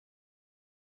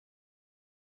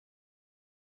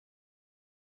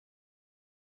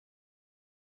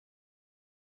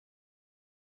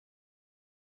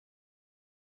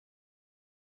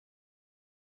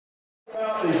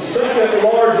The second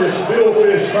largest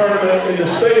billfish tournament in the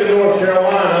state of North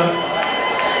Carolina.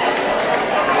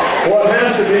 What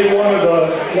has to be one of the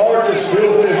largest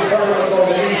billfish tournaments on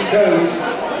the East Coast.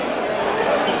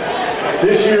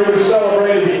 This year we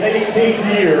celebrated the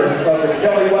 18th year of the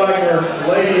Kelly Wagner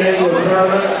Lady Angler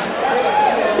Tournament.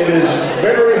 It is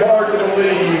very hard to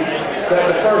believe that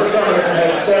the first tournament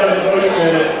had 7 boats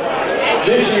in it.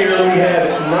 This year we had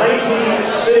 96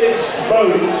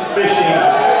 boats fishing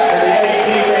in the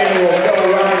 18th annual Kelly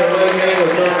Wagner Lady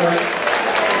Angler Tournament.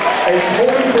 A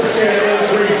 20%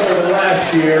 increase over last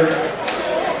year.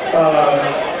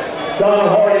 Donna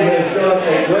Hardy has done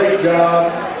a great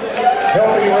job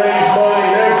helping raise money.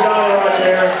 There's Donna right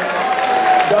there.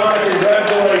 Donna,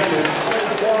 congratulations.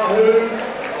 Wahoo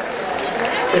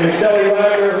in the Kelly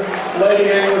Wagner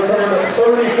Lady Angler Tournament,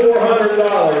 $3,400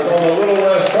 on a little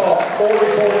less talk,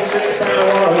 40.6-pound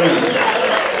wahoo.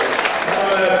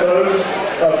 How that, folks?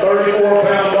 A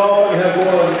 34-pound dolphin has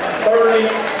won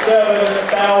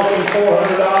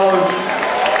 $37,400.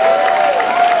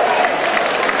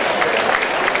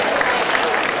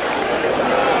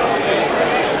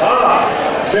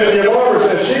 Cynthia Barber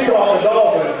says she caught the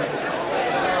dolphin.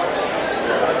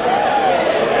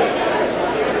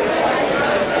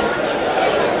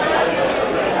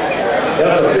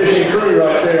 That's a fishing crew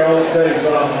right there, all it takes,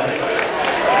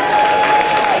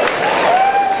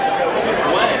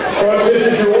 Folks, this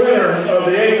is your winner of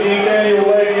the 18th annual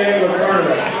Lady Angler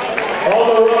Tournament. On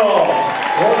the runoff,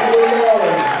 1 blue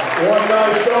Marlin, 1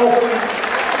 nice dolphin,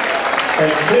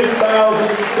 and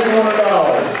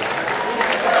 $10,200.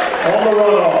 On the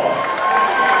runoff.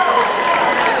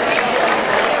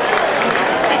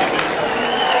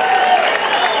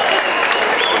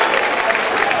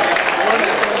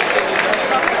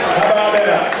 How about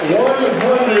that?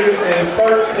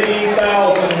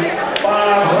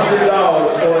 $113,500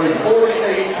 for a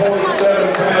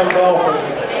 48.7-pound dolphin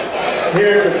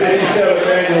here at the 57th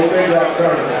annual Big Rock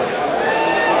Tournament.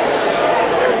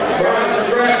 Brian,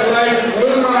 congratulations.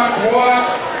 Blue Rocks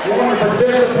Watch. You want to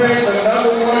participate in the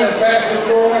 #1 and fastest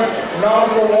growing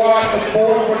nautical watch and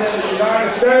sportsman in the United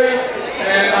States.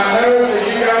 And I know that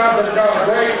you guys have got a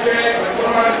great chance for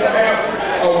somebody to have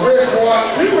a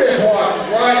wristwatch, 2 wristwatches,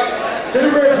 right? 2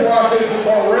 wristwatches is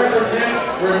going to represent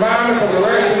reminder for the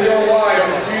rest of your life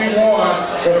that you won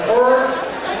the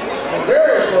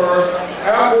very first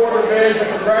outboard division.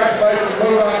 Congratulations,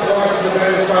 Blue Rocks Watch and the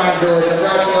Davis Fine Jewelry.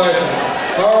 Congratulations.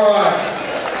 All right.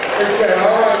 Appreciate it.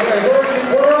 All right.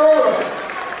 Where are they?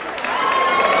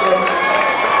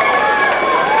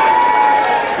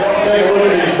 Take a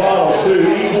look at these bottles too.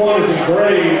 Each one is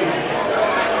engraved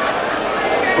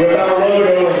with our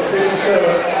logo of the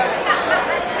 57th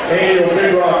annual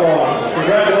Big Rock on.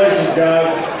 Congratulations,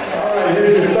 guys. All right,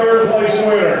 here's your 3rd place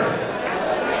winner.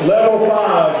 Level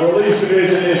 5 release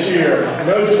division this year.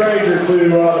 No stranger to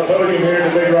the podium here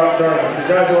in the Big Rock Tournament.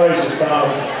 Congratulations,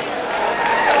 Thomas.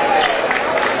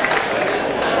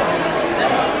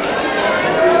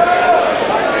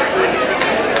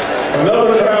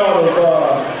 Another crowd of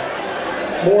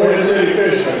Morehead City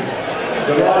fishermen.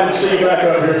 Delighted to see you back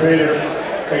up here, Peter.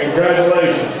 And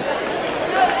congratulations.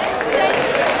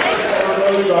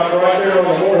 Right there on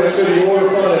the Morehead City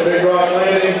waterfront at Big Rock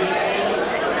Landing.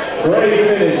 Gray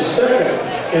finished 2nd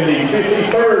in the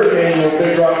 53rd annual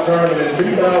Big Rock Tournament in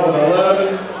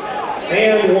 2011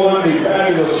 and won the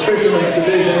fabulous Fisherman's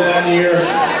Division that year.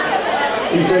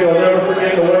 He said he'll never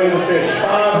forget the way the fish,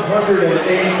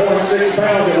 580.6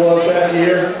 pounds it was that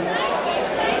year.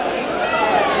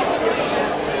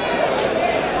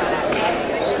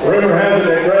 Rumor has it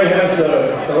that Gray has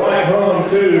the right hum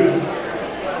too.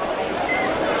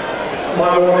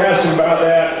 Might want to ask him about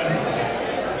that.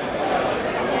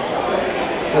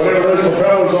 Whatever those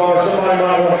propellers are, somebody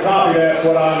might want to copy that's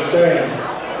what I understand.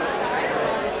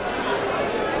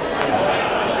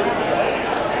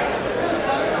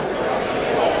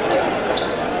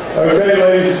 Okay,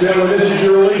 ladies and gentlemen, this is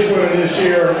your release winner this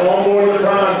year. On board the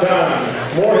Prime Time.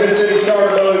 Morehead City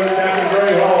charter boat, Captain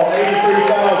Gray Hall,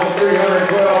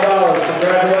 $83,312.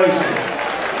 Congratulations.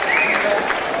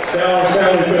 Scour's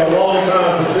family's been a long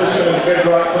time participant in the Big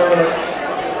Rock Tournament.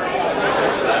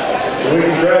 And we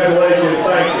congratulate you and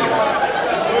thank you.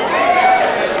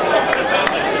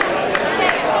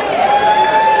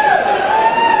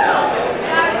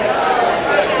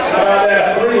 How about that?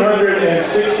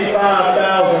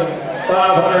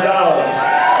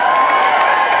 $365,500.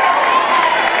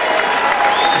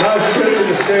 Nice trip to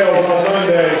the scales on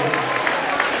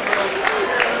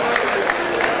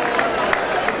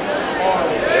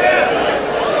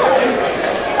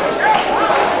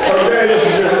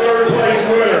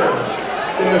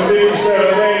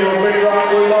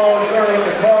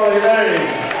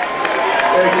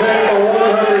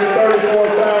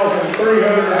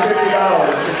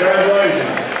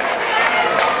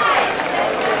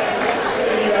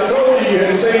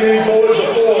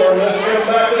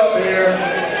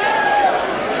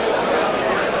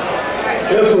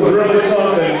This was really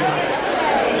something.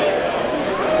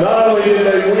 Not only did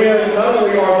they win, not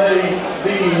only are they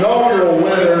the inaugural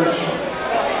winners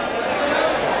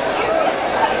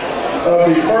of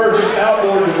the first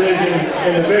outboard division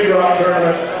in the Big Rock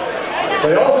tournament,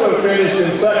 they also finished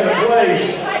in second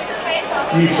place.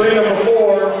 You've seen them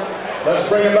before. Let's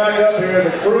bring them back up here.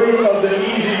 The crew of the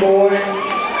Easy Boy,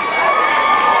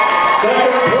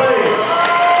 second place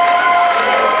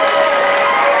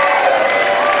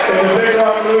in the Big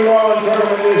Rock Blue Marlin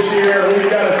tournament this year. We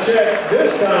got a check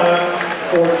this time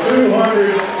for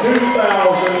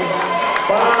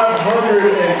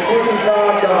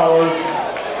 $202,525.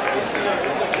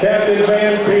 Captain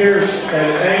Van Pierce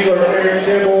and angler Eric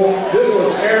Kibble. This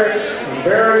was Eric's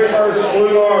very first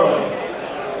Blue Marlin.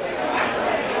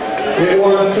 It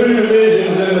won 2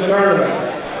 divisions in the tournament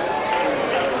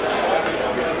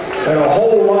and a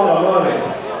whole lot of money.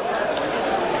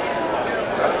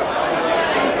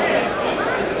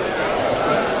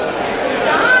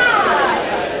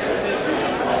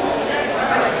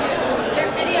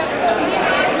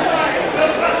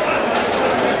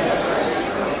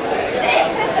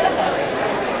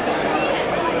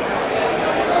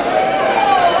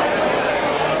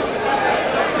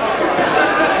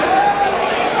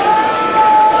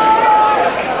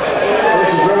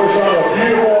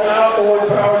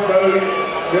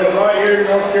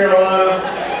 North Carolina.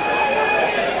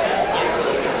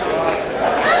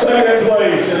 Second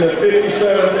place in the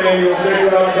 57th annual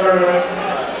Big Rock tournament.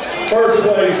 First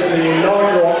place in the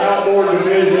inaugural outboard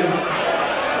division.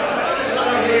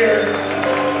 Here,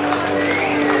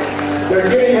 they're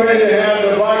getting ready to have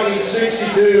the Viking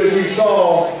 62, as you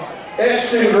saw,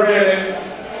 etched in granite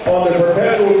on the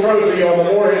perpetual trophy on the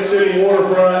Morehead City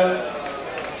waterfront.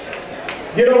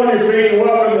 Get on your feet and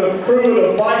welcome the crew of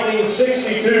the Viking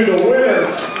 62, the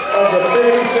winners of the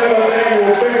 57th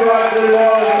annual Big Rock Blue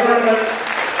Marlin tournament,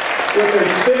 with a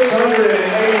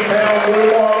 680-pound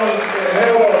Blue Marlin that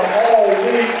held up all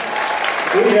week.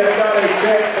 We have got a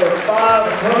check for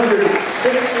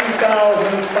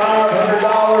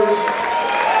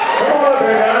 $560,500. Come on up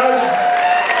here, guys.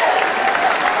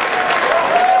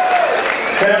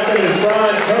 Captain is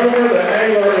Brian Comer, the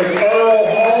angler is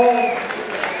Earl Hall.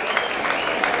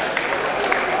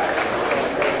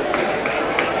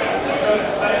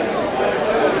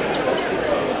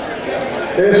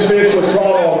 This fish was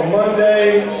caught on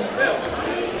Monday,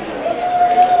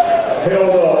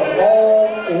 held up all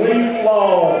week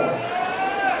long.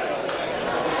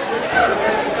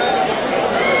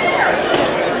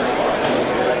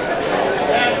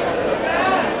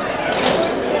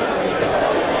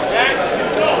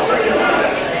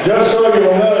 Just so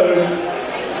you'll know,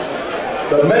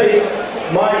 the mate,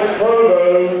 Mike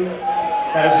Provo,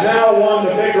 has now won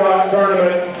the Big Rock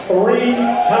tournament 3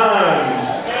 times.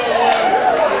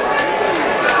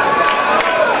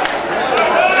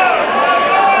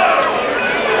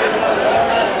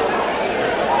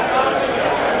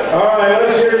 All right,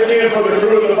 let's hear it again for the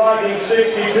crew of the Viking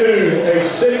 62, a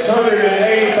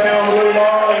 680-pound Blue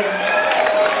Marlin,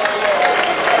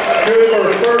 good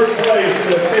for first place in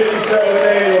the 57th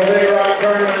annual Big Rock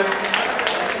tournament,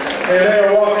 and they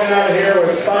are walking out of here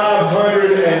with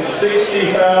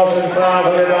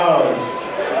 $560,500.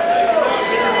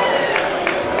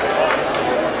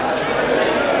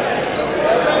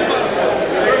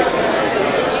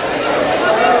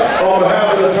 On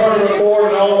behalf of the tournament board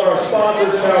and all of our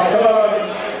sponsors in our club,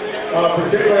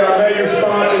 particularly our major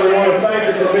sponsor, we want to thank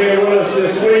you for being with us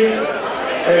this week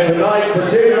and tonight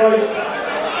particularly.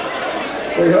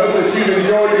 We hope that you've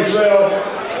enjoyed yourself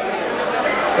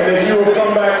and that you will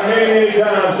come back many, many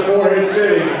times to Morehead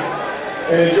City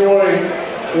and enjoy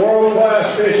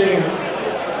world-class fishing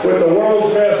with the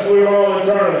world's best Blue Marlin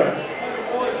tournament.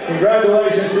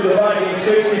 Congratulations to the Viking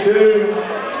 62.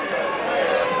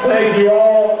 Thank you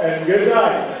all, and good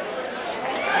night.